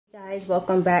Guys,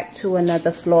 welcome back to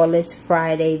another Flawless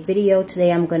Friday video.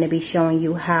 Today I'm going to be showing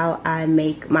you how I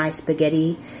make my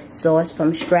spaghetti sauce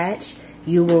from scratch.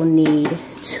 You will need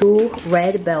 2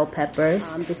 red bell peppers.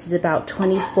 This is about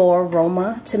 24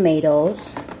 Roma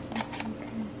tomatoes.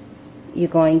 You're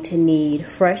going to need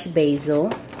fresh basil.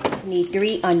 You need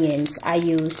 3 onions. I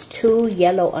use 2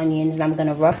 yellow onions and I'm going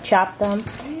to rough chop them,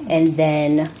 and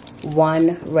then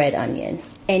 1 red onion.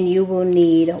 And you will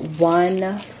need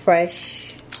 1 fresh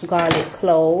garlic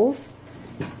clove,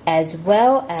 as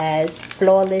well as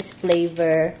Flawless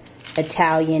Flavor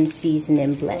Italian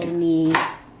seasoning blend. You need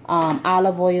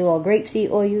olive oil or grapeseed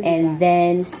oil, and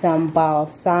then some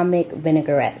balsamic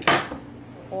vinaigrette.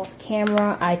 Off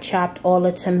camera, I chopped all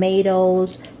the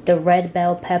tomatoes, the red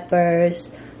bell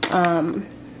peppers, the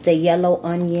yellow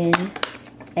onion,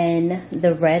 and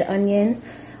the red onion.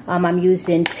 I'm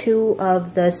using 2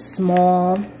 of the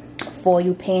small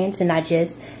foil pans, and I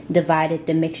just divided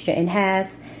the mixture in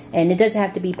half. And it doesn't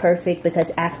have to be perfect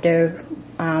because after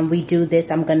we do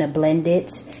this, I'm gonna blend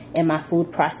it in my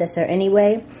food processor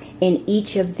anyway. In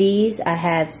each of these, I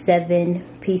have 7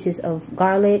 pieces of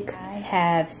garlic. I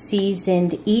have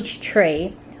seasoned each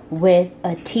tray with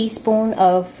a teaspoon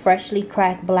of freshly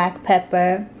cracked black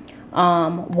pepper,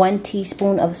 1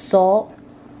 teaspoon of salt,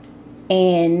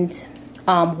 and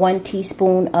 1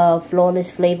 teaspoon of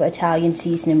Flawless Flavor Italian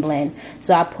seasoning blend.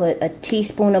 So I put a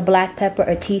teaspoon of black pepper,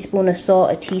 a teaspoon of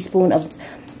salt, a teaspoon of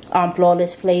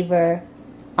Flawless Flavor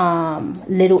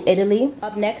Little Italy.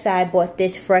 Up next, I bought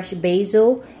this fresh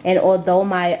basil, and although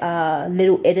my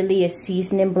Little Italy is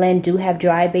seasoning blend do have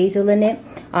dry basil in it,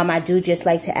 I do just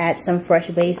like to add some fresh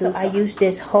basil. So I used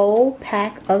this whole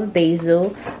pack of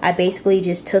basil. I basically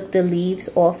just took the leaves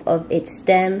off of its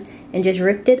stem and just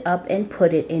ripped it up and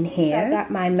put it in here. So I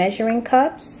got my measuring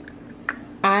cups.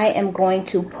 I am going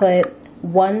to put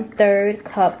 1/3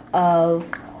 cup of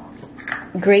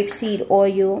grapeseed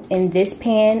oil in this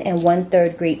pan and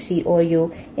 1/3 grapeseed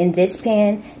oil in this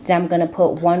pan. Then I'm going to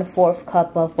put 1/4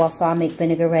 cup of balsamic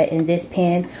vinaigrette in this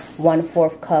pan,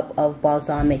 1/4 cup of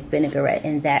balsamic vinaigrette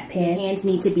in that pan. Your hands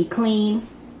need to be clean.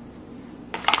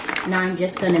 Now I'm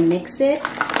just going to mix it.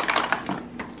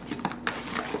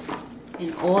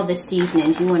 And all the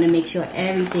seasonings, you want to make sure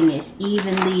everything is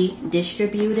evenly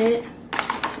distributed.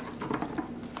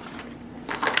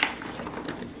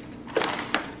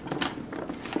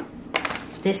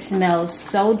 This smells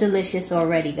so delicious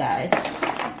already, guys.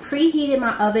 Preheated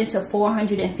my oven to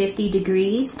 450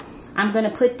 degrees. I'm going to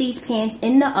put these pans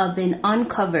in the oven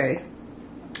uncovered.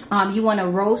 You want to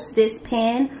roast this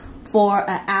pan for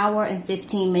 1 hour and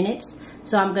 15 minutes.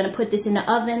 So I'm going to put this in the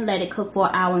oven, let it cook for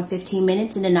 1 hour and 15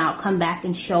 minutes, and then I'll come back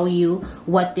and show you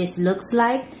what this looks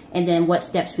like and then what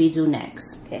steps we do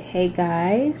next. Okay, hey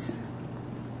guys.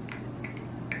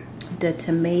 The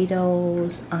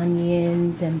tomatoes,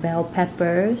 onions, and bell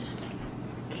peppers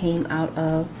came out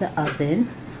of the oven.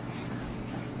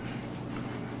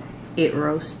 It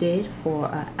roasted for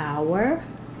 1 hour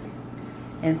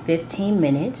and 15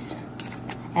 minutes.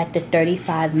 At the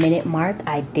 35-minute mark,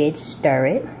 I did stir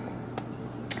it.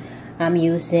 I'm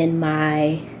using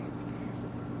my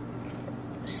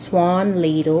Swan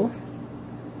ladle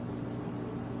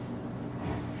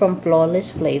from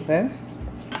Flawless Flavor.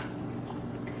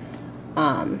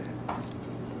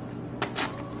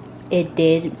 It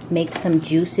did make some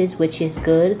juices, which is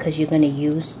good because you're going to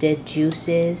use the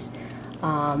juices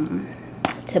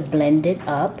to blend it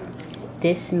up.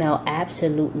 This smells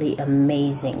absolutely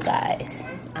amazing, guys.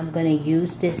 I'm going to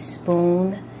use this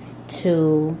spoon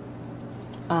to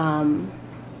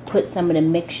put some of the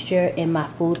mixture in my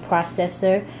food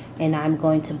processor, and I'm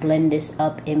going to blend this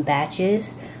up in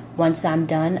batches. Once I'm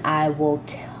done, I will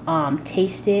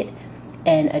taste it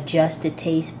and adjust the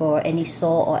taste for any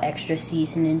salt or extra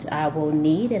seasonings I will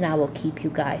need, and I will keep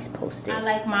you guys posted. I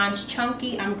like mine's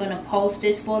chunky. I'm gonna post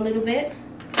this for a little bit.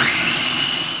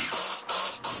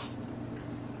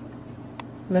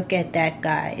 Look at that,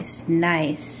 guys.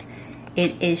 Nice.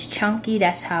 It is chunky.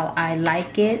 That's how I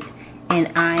like it. And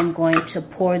I'm going to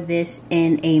pour this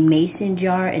in a mason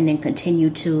jar and then continue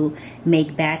to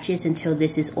make batches until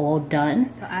this is all done.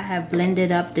 So I have blended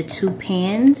up the 2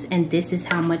 pans, and this is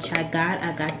how much I got.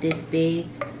 I got this big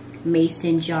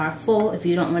mason jar full. If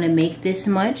you don't want to make this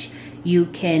much, you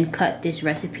can cut this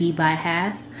recipe by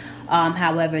half.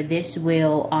 However, this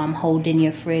will hold in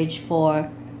your fridge for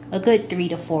a good 3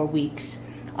 to 4 weeks.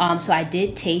 So I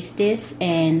did taste this,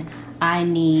 and I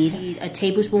need a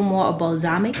tablespoon more of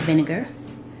balsamic vinegar.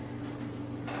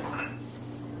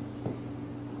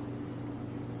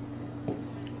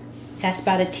 That's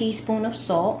about a teaspoon of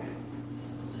salt.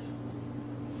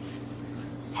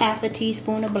 half a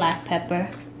teaspoon of black pepper,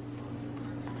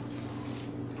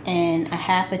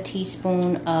 1/2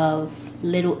 teaspoon of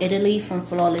Little Italy from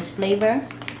Flawless Flavor.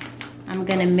 I'm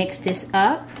gonna mix this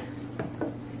up.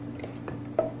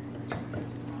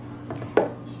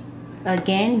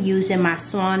 Again, using my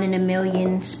Swan in a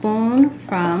Million spoon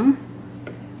from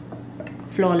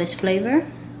Flawless Flavor.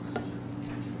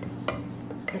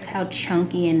 Look how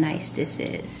chunky and nice this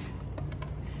is.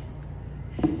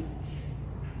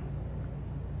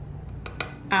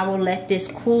 I will let this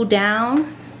cool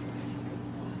down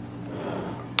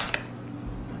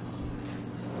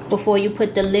before you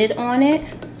put the lid on it.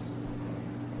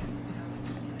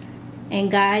 And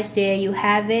guys, there you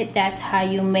have it. That's how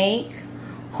you make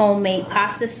homemade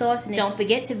pasta sauce. And don't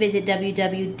forget to visit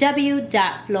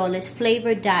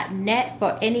www.flawlessflavor.net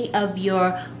for any of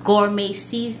your gourmet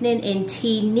seasoning and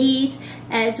tea needs,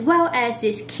 as well as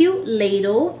this cute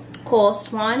ladle called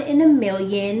Swan in a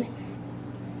Million